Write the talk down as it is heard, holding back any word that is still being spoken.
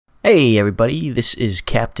Hey everybody, this is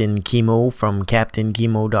Captain Chemo from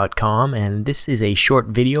CaptainChemo.com, and this is a short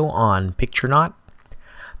video on Picturenaut.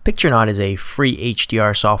 Picturenaut is a free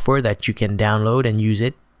HDR software that you can download and use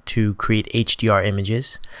it to create HDR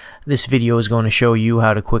images. This video is going to show you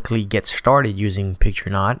how to quickly get started using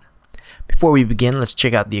Picturenaut. Before we begin, let's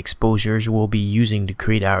check out the exposures we'll be using to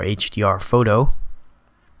create our HDR photo.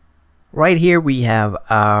 Right here we have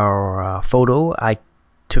our photo. I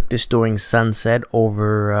took this during sunset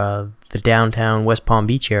over the downtown West Palm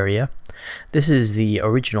Beach area. This is the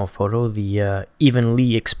original photo, the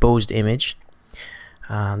evenly exposed image.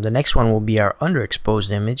 The next one will be our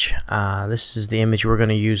underexposed image. This is the image we're going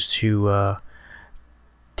to use to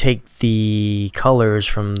take the colors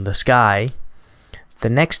from the sky. The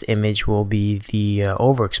next image will be the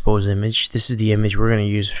overexposed image. This is the image we're going to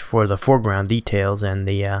use for the foreground details and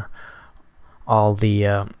the all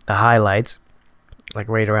the highlights, like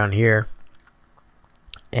right around here.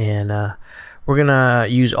 And we're gonna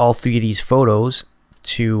use all three of these photos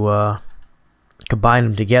to combine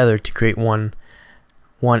them together to create one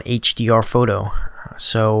HDR photo.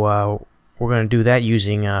 So we're gonna do that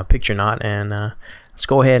using Picturenaut, and let's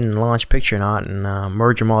go ahead and launch Picturenaut and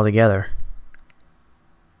merge them all together.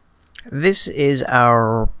 This is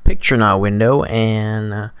our Picturenaut window,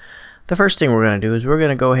 and the first thing we're going to do is we're going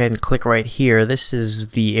to go ahead and click right here. This is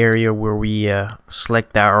the area where we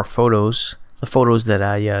select our photos, the photos that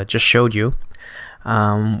I just showed you.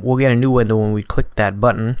 We'll get a new window when we click that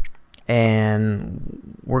button,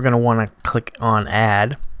 and we're going to want to click on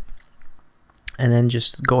Add, and then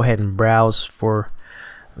just go ahead and browse for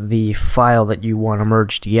the file that you want to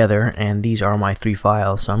merge together. And these are my three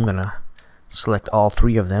files, so I'm going to select all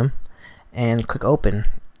three of them and click Open.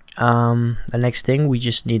 The next thing, we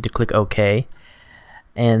just need to click OK,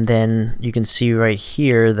 and then you can see right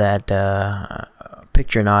here that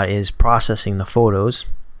Picturenaut is processing the photos.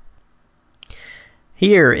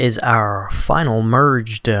 Here is our final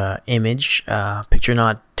merged image.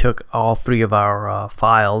 Picturenaut took all three of our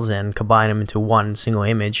files and combined them into one single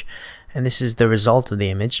image, and this is the result of the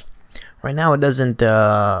image. Right now it doesn't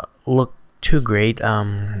look too great.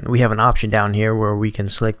 We have an option down here where we can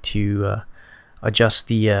select to adjust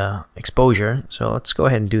the exposure, so let's go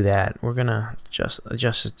ahead and do that. We're gonna just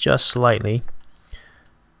adjust it just slightly,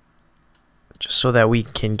 just so that we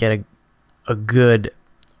can get a good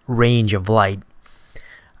range of light.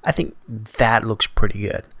 I think that looks pretty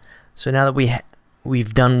good. So now that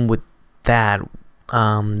we've done with that,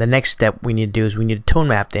 the next step we need to do is we need to tone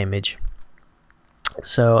map the image.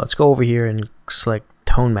 So let's go over here and select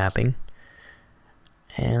tone mapping.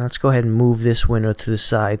 And let's go ahead and move this window to the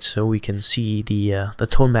side so we can see the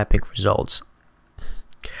tone mapping results.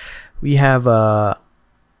 We have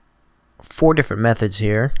 4 different methods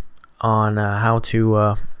here on how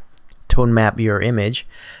to tone map your image.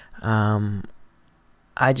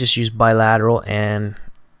 I just use bilateral, and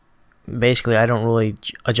basically I don't really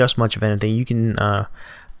adjust much of anything. You can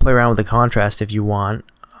play around with the contrast if you want,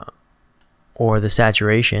 or the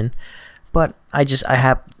saturation, but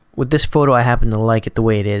with this photo I happen to like it the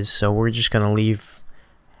way it is, so we're just gonna leave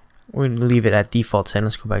it at default setting.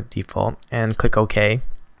 Let's go back to default and click OK,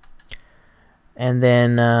 and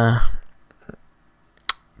then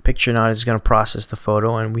Picturenaut is gonna process the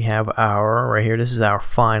photo, and we have our right here. This is our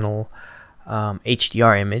final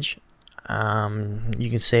HDR image. You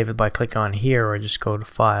can save it by clicking on here, or just go to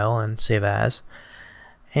File and Save As,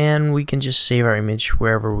 and we can just save our image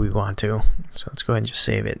wherever we want to. So let's go ahead and just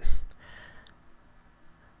save it.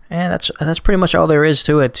 And that's pretty much all there is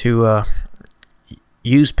to it to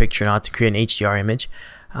use Picturenaut to create an HDR image.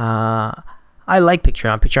 I like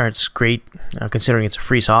Picturenaut. Picturenaut's great, considering it's a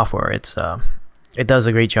free software. It does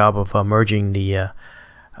a great job of merging the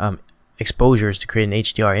exposures to create an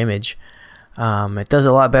HDR image. It does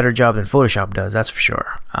a lot better job than Photoshop does, that's for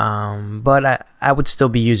sure. But I would still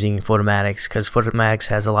be using Photomatix, because Photomatix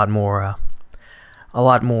has a lot more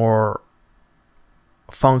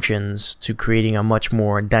functions to creating a much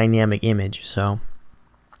more dynamic image. So,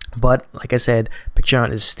 but like I said,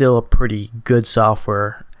 Picturenaut is still a pretty good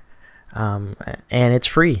software, and it's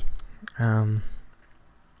free.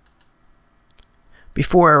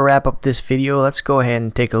 Before I wrap up this video, let's go ahead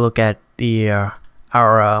and take a look at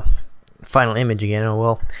our final image again.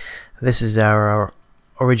 Well, this is our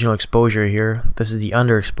original exposure here. This is the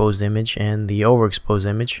underexposed image and the overexposed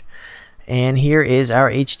image, and here is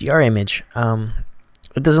our HDR image.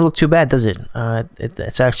 It doesn't look too bad, does it?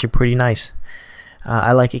 It's actually pretty nice.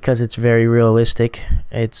 I like it because it's very realistic.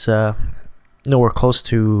 It's nowhere close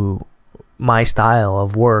to my style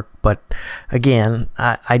of work, but again,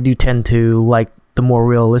 I do tend to like the more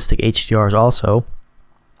realistic HDRs also.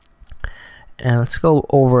 And let's go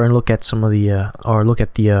over and look at some of the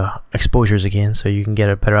exposures again, so you can get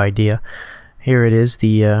a better idea. Here it is,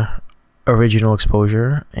 the original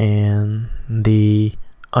exposure and the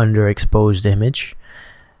underexposed image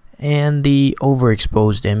and the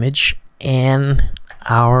overexposed image and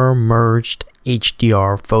our merged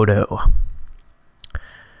HDR photo.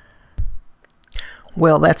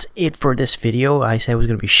 Well, that's it for this video. I said it was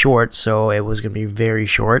going to be short, so it was going to be very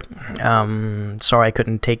short. Sorry I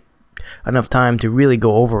couldn't take enough time to really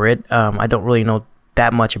go over it. I don't really know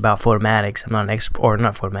that much about Photomatix. I'm not an expert, or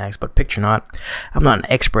not Photomatix, but Picturenaut. I'm not an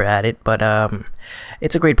expert at it, but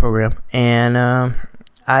it's a great program, and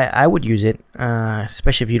I would use it,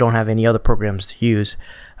 especially if you don't have any other programs to use.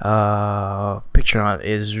 Picturenaut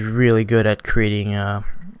is really good at creating, I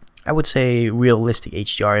would say, realistic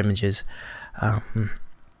HDR images.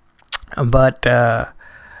 But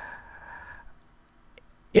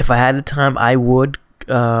if I had the time, I would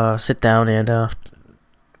sit down and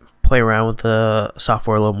play around with the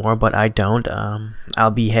software a little more, but I don't.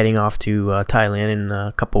 I'll be heading off to Thailand in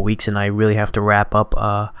a couple weeks, and I really have to wrap up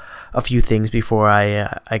a few things before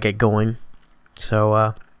I get going.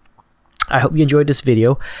 So I hope you enjoyed this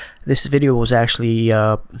video. This video was actually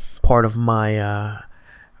part of my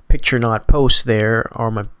Picturenaut post there,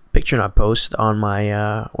 or my Picturenaut post on my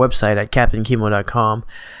website at captainkimo.com.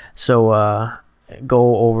 So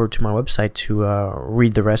go over to my website to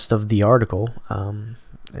read the rest of the article,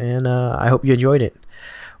 and I hope you enjoyed it.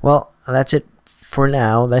 Well, that's it for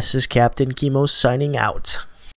now. This is Captain Kimo signing out.